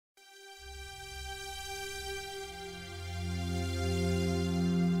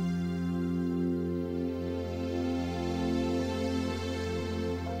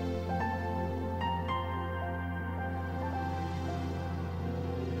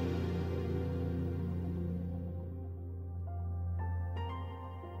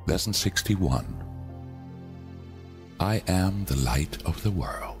Lesson 61. I am the light of the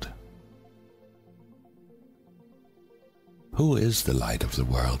world. Who is the light of the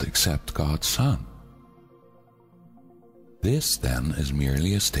world except God's Son? This, then, is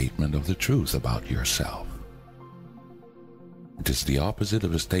merely a statement of the truth about yourself. It is the opposite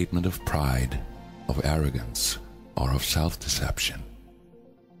of a statement of pride, of arrogance, or of self-deception.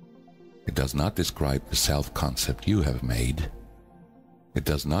 It does not describe the self-concept you have made. It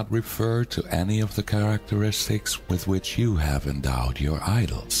does not refer to any of the characteristics with which you have endowed your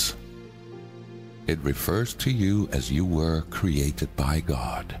idols. It refers to you as you were created by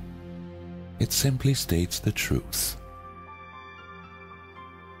God. It simply states the truth.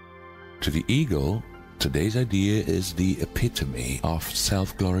 To the ego, today's idea is the epitome of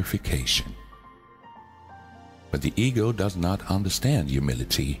self-glorification. But the ego does not understand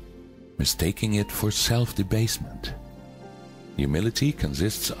humility, mistaking it for self-debasement. Humility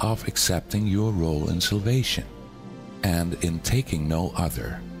consists of accepting your role in salvation and in taking no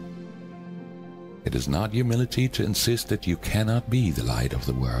other. It is not humility to insist that you cannot be the light of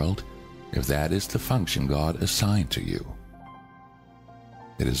the world, if that is the function God assigned to you.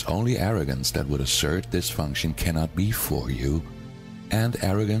 It is only arrogance that would assert this function cannot be for you, and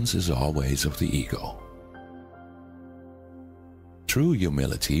arrogance is always of the ego. True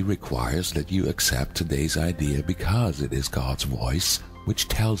humility requires that you accept today's idea because it is God's voice which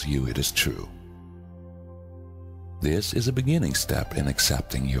tells you it is true. This is a beginning step in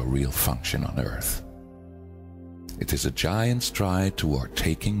accepting your real function on earth. It is a giant stride toward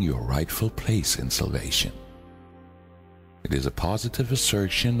taking your rightful place in salvation. It is a positive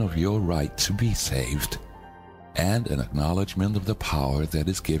assertion of your right to be saved and an acknowledgement of the power that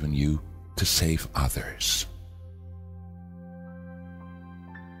is given you to save others.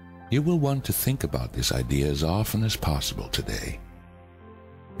 You will want to think about this idea as often as possible today.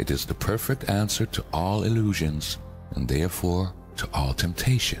 It is the perfect answer to all illusions and therefore to all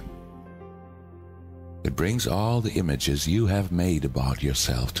temptation. It brings all the images you have made about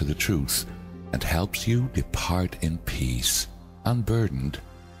yourself to the truth and helps you depart in peace, unburdened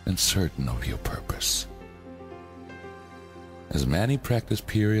and certain of your purpose. As many practice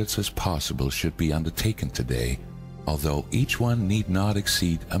periods as possible should be undertaken today, although each one need not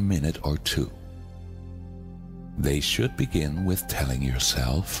exceed a minute or two. They should begin with telling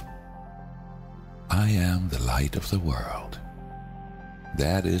yourself, I am the light of the world.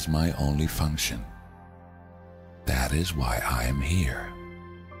 That is my only function. That is why I am here.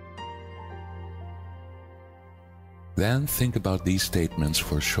 Then think about these statements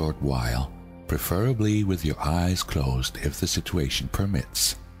for a short while, preferably with your eyes closed if the situation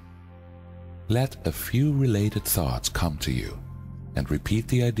permits. Let a few related thoughts come to you, and repeat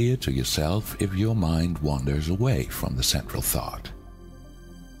the idea to yourself if your mind wanders away from the central thought.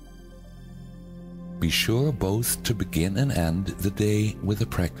 Be sure both to begin and end the day with a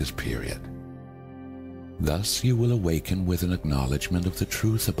practice period. Thus you will awaken with an acknowledgement of the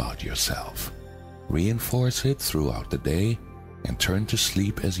truth about yourself, reinforce it throughout the day, and turn to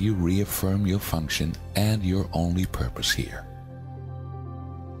sleep as you reaffirm your function and your only purpose here.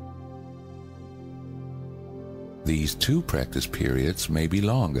 These two practice periods may be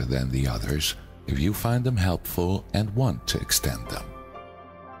longer than the others if you find them helpful and want to extend them.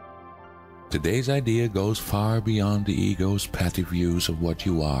 Today's idea goes far beyond the ego's petty views of what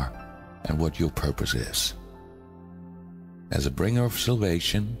you are and what your purpose is. As a bringer of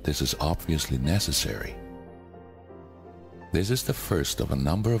salvation, this is obviously necessary. This is the first of a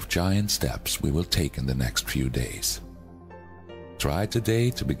number of giant steps we will take in the next few days. Try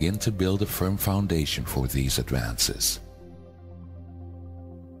today to begin to build a firm foundation for these advances.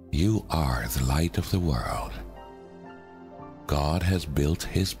 You are the light of the world. God has built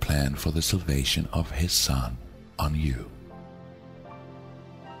His plan for the salvation of His Son on you.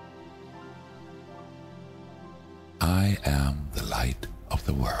 I am the light of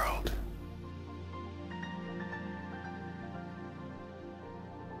the world.